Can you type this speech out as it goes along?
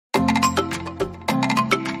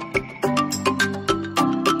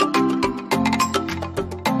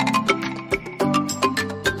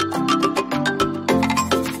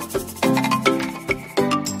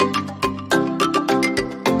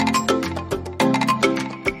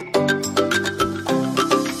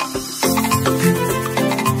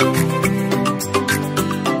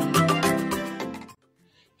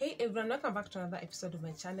back to another episode of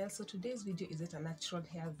my channel. So today's video is a natural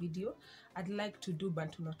hair video. I'd like to do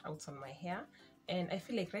Bantu knot outs on my hair, and I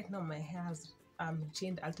feel like right now my hair has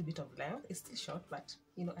changed a little bit of length. It's still short, but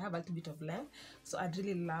you know, I have a little bit of length, so I'd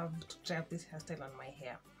really love to try out this hairstyle on my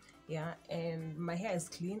hair. Yeah, and my hair is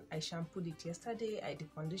clean. I shampooed it yesterday, I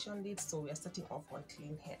deconditioned it, so we are starting off on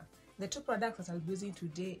clean hair. The two products that I'll be using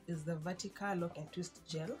today is the Vertical Lock and Twist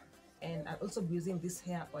Gel, and I'll also be using this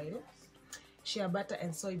hair oil, shea butter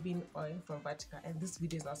and soybean oil from Vertical, and this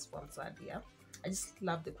video is not sponsored. Yeah, I just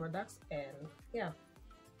love the products, and yeah,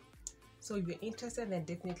 so if you're interested, then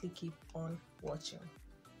definitely keep on watching.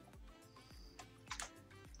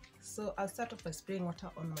 So I'll start off by spraying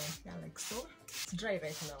water on my hair like so. It's dry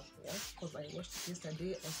right now, yeah, because I washed it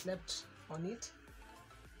yesterday and slept on it.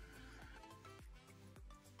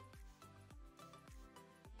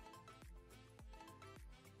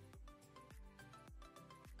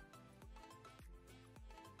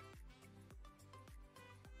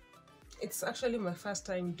 It's actually my first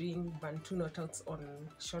time doing Bantu knot outs on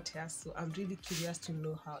short hair, so I'm really curious to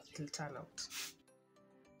know how it will turn out.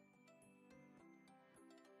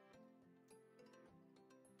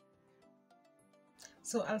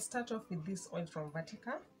 So I'll start off with this oil from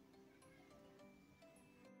Vertical.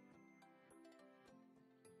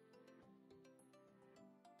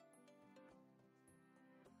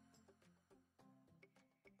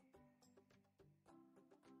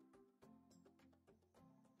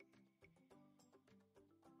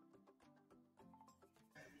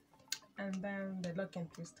 And then the Lock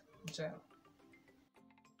and Twist gel.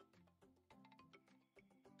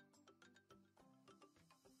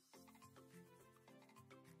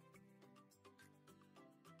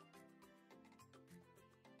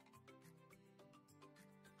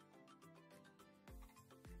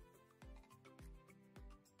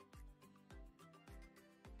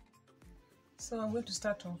 So I'm going to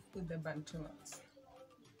start off with the Bantu knots.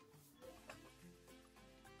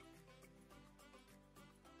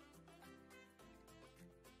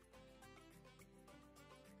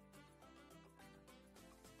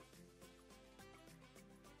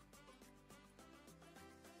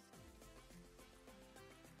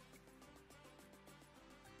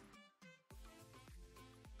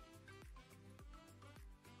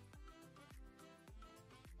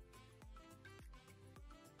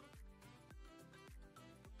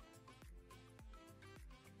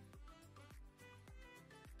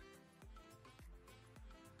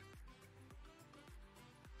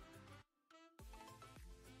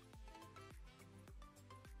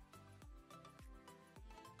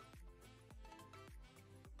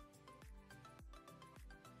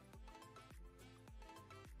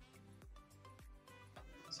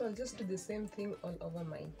 So I'll just do the same thing all over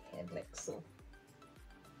my head like so.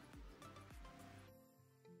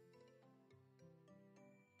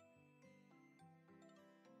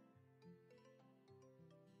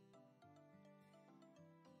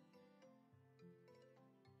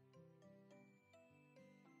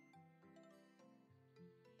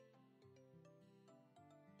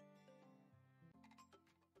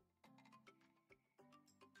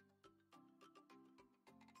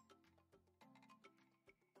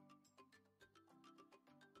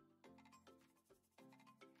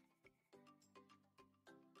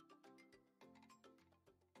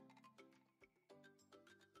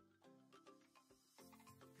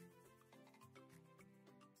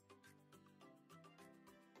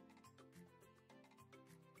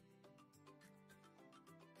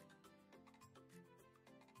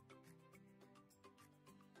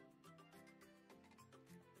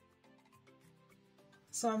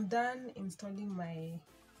 So I'm done installing my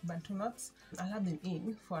Bantu knots. I'll have them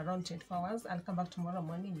in for around 24 hours. I'll come back tomorrow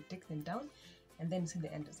morning and take them down and then see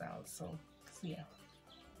the end result. So yeah.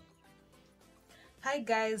 Hi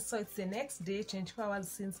guys, so it's the next day, 24 hours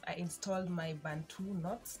since I installed my Bantu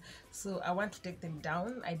knots. So I want to take them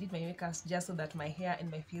down. I did my makeup just so that my hair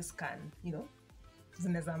and my face can, you know,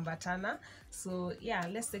 zinezambatana. So yeah,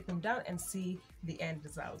 let's take them down and see the end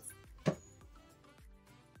results.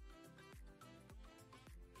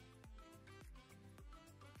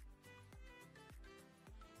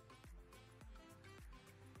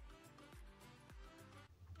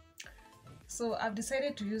 So I've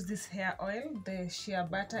decided to use this hair oil, the shea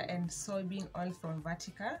butter and soybean oil from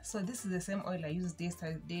Vertical. So this is the same oil I used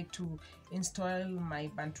yesterday to install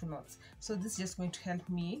my Bantu knots. So this is just going to help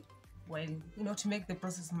me, well, you know, to make the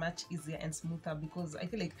process much easier and smoother, because I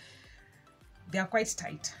feel like they are quite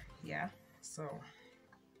tight. Yeah, so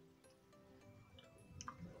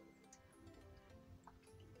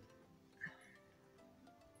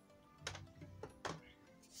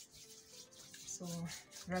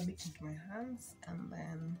rub it into my hands and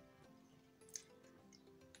then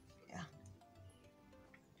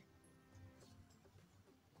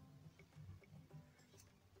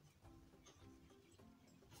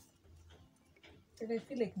And I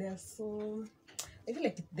feel like I feel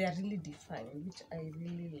like they're really defined, which I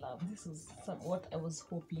really love. This is what I was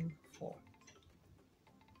hoping for.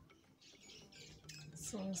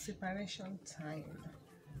 So separation time.